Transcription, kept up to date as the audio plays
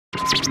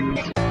Yeah.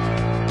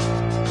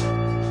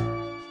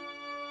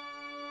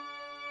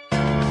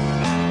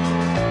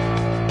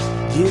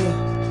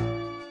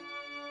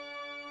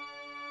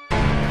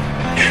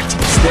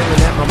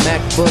 Staring at my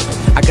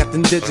MacBook, I got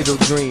them digital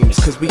dreams,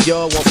 cause we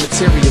all want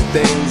material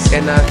things.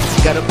 And I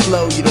got a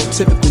flow you don't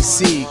typically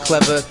see,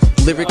 clever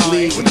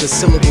lyrically with the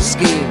syllable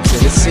schemes.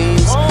 And it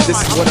seems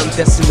this is what I'm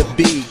destined to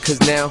be, cause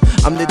now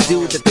I'm the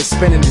dude that they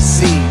spinning to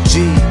see.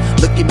 Gee,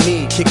 look at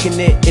me, kicking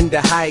it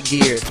into high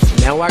gear.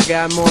 Now I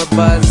got more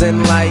buzz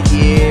than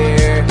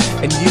Lightyear.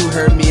 And you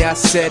heard me, I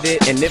said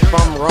it. And if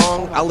I'm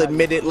wrong, I'll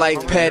admit it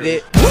like pet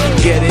it.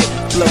 Get it?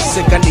 Flow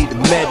sick, I need a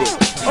medic.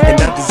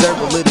 And I deserve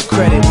a little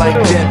credit like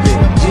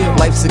debit.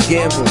 Life's a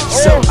gamble,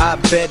 so I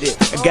bet it.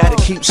 I gotta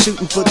keep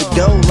shooting for the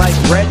goal like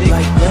Reddick.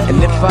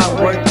 And if I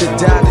were to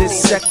die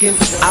this second,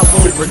 I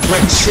won't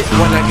regret shit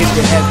when I get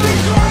to heaven.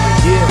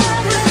 Yeah,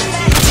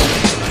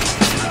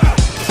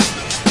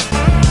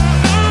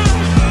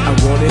 I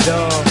want it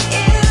all.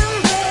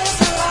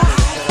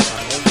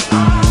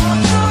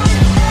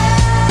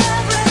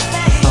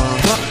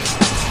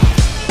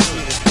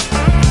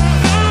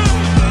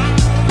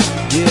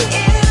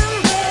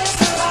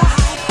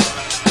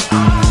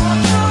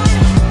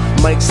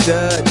 Mike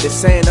Stud, they're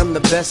saying I'm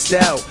the best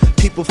out.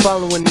 People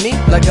following me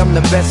like I'm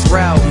the best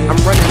route. I'm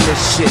running this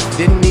shit,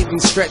 didn't even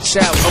stretch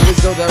out. Always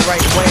go the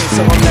right way,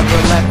 so I'm never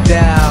left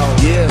out.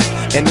 Yeah,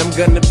 and I'm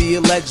gonna be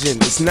a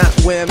legend. It's not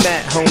where I'm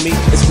at, homie,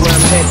 it's where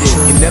I'm headed.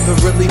 You never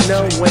really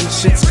know when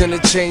shit's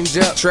gonna change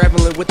up.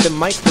 Traveling with the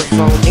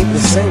microphone ain't the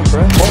same,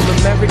 bro. All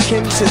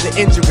American to the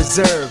injured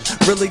reserve.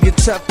 Really a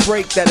tough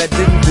break that I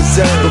didn't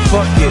deserve. But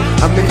fuck it,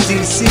 I'm in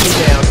DC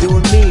now,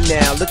 doing me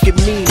now. Look at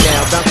me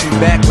now, bouncing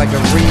back like a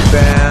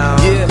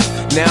rebound. Yeah,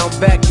 now I'm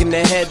back in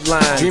the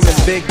headlines. Dreaming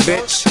big,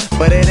 bitch,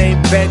 but it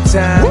ain't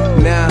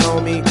bedtime. Nah,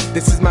 homie,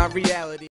 this is my reality.